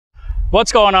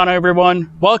What's going on,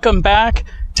 everyone? Welcome back.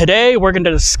 Today we're going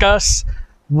to discuss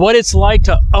what it's like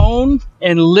to own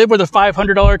and live with a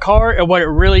 $500 car and what it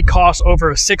really costs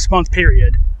over a 6-month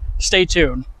period. Stay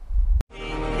tuned.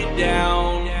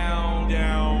 Down, down,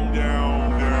 down,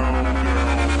 down,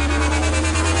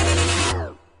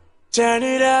 down. Turn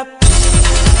it up.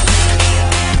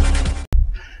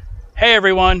 Hey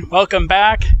everyone, welcome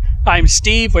back. I'm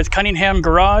Steve with Cunningham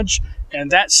Garage,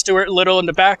 and that's Stuart Little in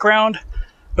the background.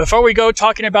 Before we go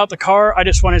talking about the car, I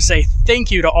just want to say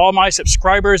thank you to all my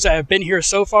subscribers that have been here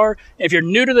so far. If you're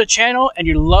new to the channel and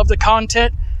you love the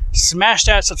content, smash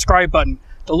that subscribe button.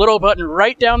 The little button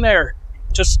right down there.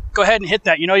 Just go ahead and hit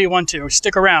that. You know you want to.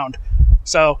 Stick around.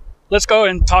 So let's go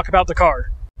and talk about the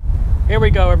car. Here we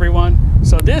go, everyone.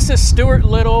 So this is Stuart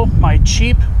Little, my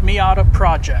cheap Miata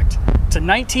project. It's a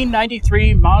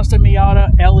 1993 Mazda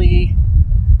Miata LE.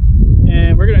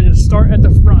 And we're going to just start at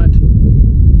the front.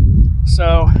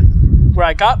 So where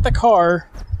I got the car,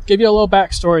 give you a little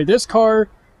backstory. This car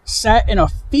sat in a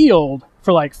field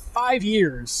for like 5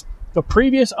 years. The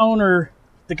previous owner,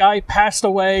 the guy passed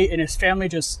away and his family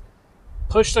just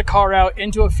pushed the car out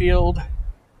into a field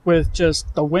with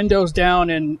just the windows down,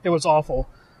 and it was awful.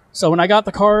 So when I got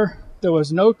the car, there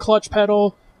was no clutch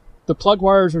pedal. The plug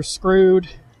wires were screwed.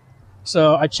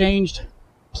 So I changed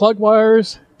plug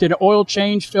wires, did an oil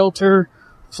change, filter,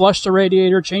 flushed the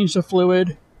radiator, changed the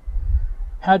fluid.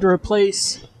 Had to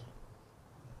replace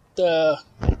the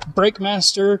brake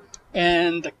master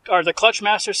and the clutch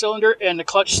master cylinder and the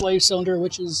clutch slave cylinder,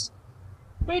 which is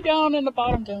way down in the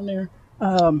bottom down there.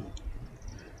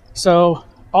 So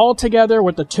all together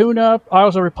with the tune-up, I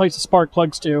also replaced the spark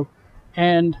plugs too,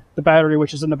 and the battery,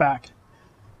 which is in the back.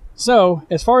 So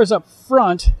as far as up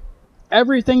front,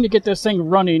 everything to get this thing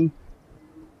running,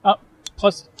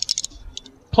 plus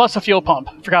a fuel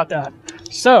pump. Forgot that.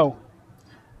 So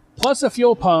plus a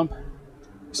fuel pump.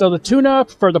 So the tune-up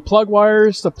for the plug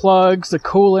wires, the plugs, the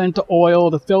coolant, the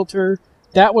oil, the filter,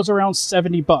 that was around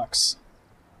 70 bucks.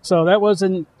 So that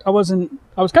wasn't, I was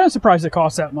kind of surprised it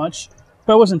cost that much,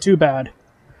 but it wasn't too bad.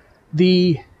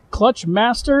 The clutch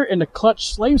master and the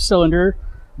clutch slave cylinder,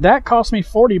 that cost me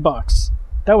 40 bucks.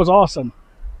 That was awesome.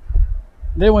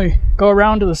 Then we go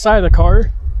around to the side of the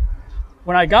car.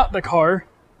 When I got the car,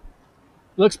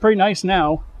 it looks pretty nice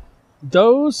now.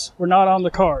 Those were not on the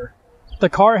car. The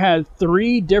car had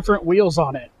 3 different wheels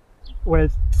on it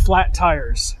with flat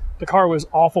tires. The car was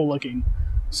awful looking.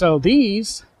 So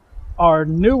these are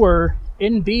newer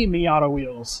NB Miata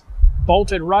wheels.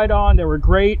 Bolted right on. They were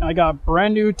great. I got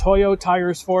brand new Toyo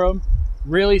tires for them.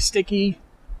 Really sticky.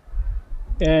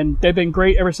 And they've been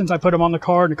great ever since I put them on the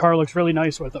car. And the car looks really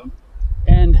nice with them.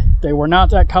 And they were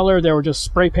not that color. They were just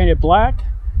spray painted black.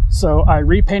 So I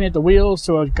repainted the wheels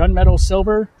to a gunmetal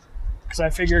silver, because I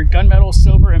figured gunmetal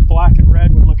silver and black and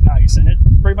red would look nice, and it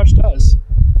pretty much does.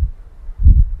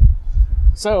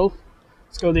 So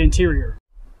let's go to the interior.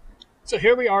 So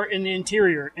here we are in the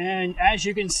interior, and as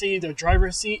you can see, the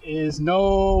driver's seat is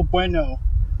no bueno.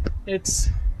 It's,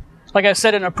 like I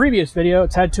said in a previous video,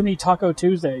 it's had too many Taco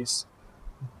Tuesdays.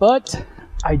 But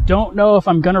I don't know if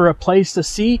I'm going to replace the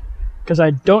seat, because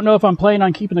I don't know if I'm planning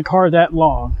on keeping the car that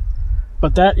long.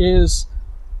 But that is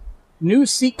new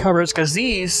seat covers, because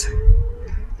these,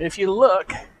 if you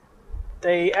look,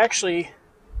 they unzip.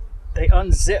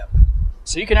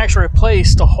 So you can actually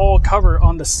replace the whole cover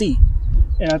on the seat.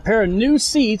 And a pair of new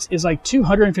seats is like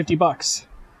 250 bucks.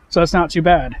 So that's not too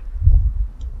bad.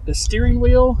 The steering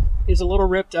wheel is a little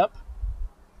ripped up.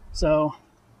 So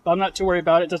I'm not too worried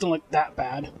about it. It doesn't look that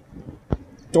bad.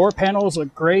 Door panels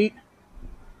look great.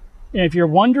 And if you're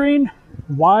wondering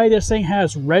why this thing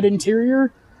has red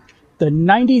interior, the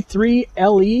 93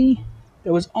 LE,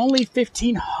 there was only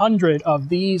 1,500 of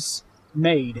these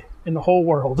made in the whole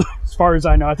world, as far as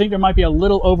I know. I think there might be a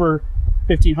little over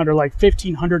 1,500, like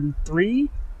 1,503.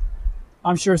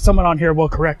 I'm sure someone on here will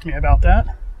correct me about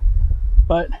that.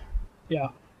 But, yeah.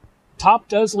 Top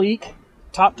does leak.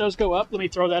 Top does go up. Let me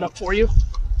throw that up for you.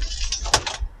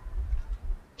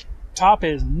 Top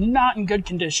is not in good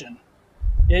condition.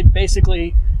 It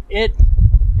basically, if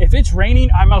it's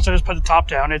raining, I might as well just put the top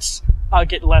down. I'll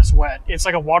get less wet. It's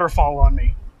like a waterfall on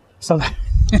me. So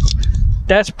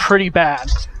that's pretty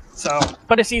bad. So,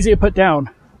 but it's easy to put down.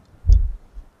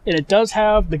 And it does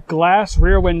have the glass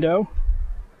rear window.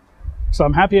 So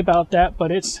I'm happy about that,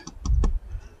 but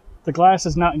the glass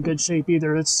is not in good shape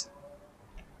either. It's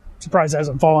surprised it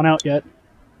hasn't fallen out yet.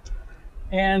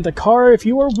 And the car, if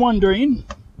you were wondering,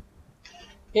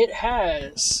 it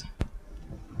has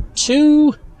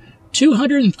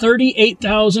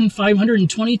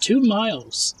 238,522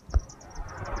 miles.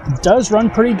 It does run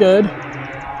pretty good.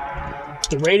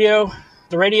 The radio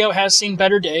The radio has seen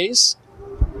better days.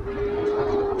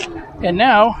 And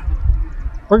now,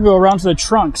 we're going to go around to the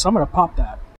trunk, so I'm going to pop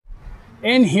that.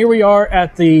 And here we are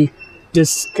at the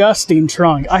disgusting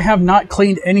trunk. I have not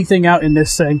cleaned anything out in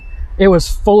this thing. It was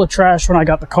full of trash when I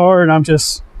got the car, and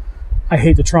I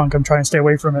hate the trunk. I'm trying to stay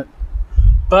away from it.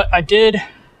 But I did,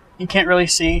 you can't really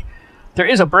see, there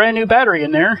is a brand new battery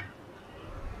in there.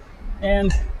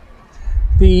 And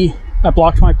I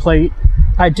blocked my plate.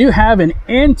 I do have an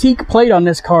antique plate on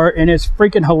this car, and it's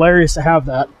freaking hilarious to have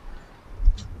that.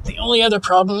 The only other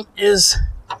problem is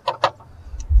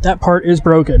that part is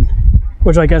broken,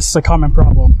 which I guess is a common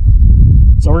problem.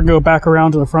 So we're gonna go back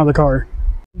around to the front of the car.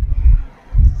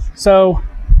 So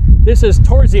this is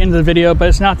towards the end of the video, but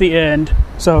it's not the end.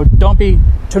 So don't be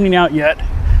tuning out yet,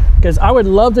 because I would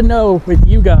love to know with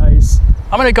you guys.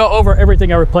 I'm gonna go over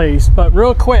everything I replaced, but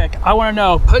real quick, I wanna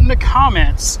know, put in the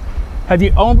comments, have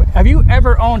you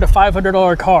ever owned a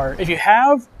 $500 car? If you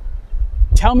have,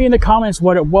 tell me in the comments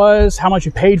what it was, how much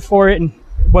you paid for it, and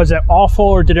was it awful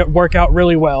or did it work out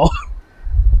really well?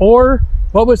 Or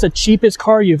what was the cheapest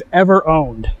car you've ever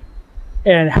owned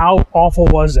and how awful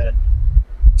was it?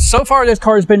 So far, this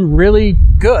car has been really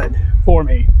good for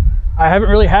me. I haven't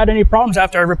really had any problems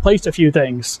after I replaced a few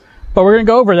things, but we're gonna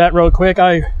go over that real quick.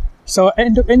 So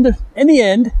in the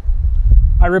end,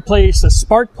 I replaced the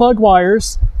spark plug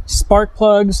wires, spark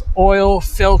plugs, oil,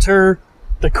 filter,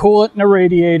 the coolant in the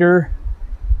radiator,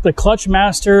 the clutch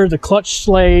master, the clutch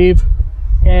slave,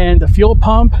 and the fuel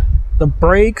pump, the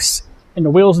brakes, and the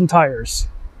wheels and tires.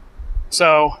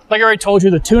 So, like I already told you,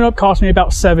 the tune-up cost me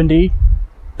about $70.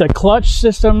 The clutch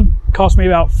system cost me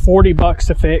about $40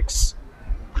 to fix.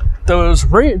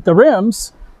 The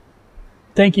rims,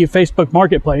 thank you Facebook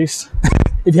Marketplace.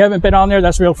 If you haven't been on there,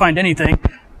 that's where you'll find anything.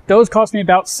 Those cost me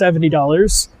about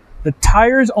 $70. The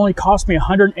tires only cost me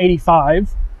 $185.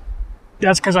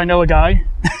 That's because I know a guy.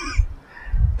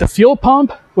 The fuel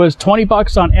pump was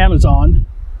 $20 on Amazon.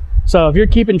 So if you're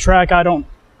keeping track, I'd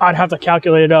have to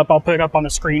calculate it up. I'll put it up on the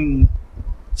screen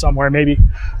somewhere maybe.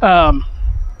 But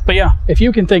yeah, if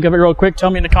you can think of it real quick,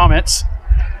 tell me in the comments.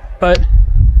 But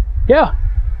yeah,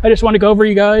 I just want to go over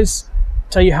you guys,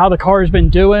 tell you how the car has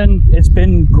been doing. It's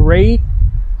been great.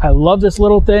 I love this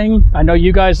little thing. I know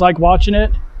you guys like watching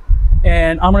it.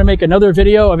 And I'm going to make another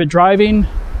video of it driving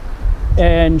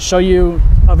and show you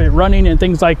of it running and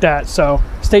things like that. So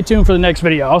stay tuned for the next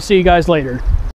video. I'll see you guys later.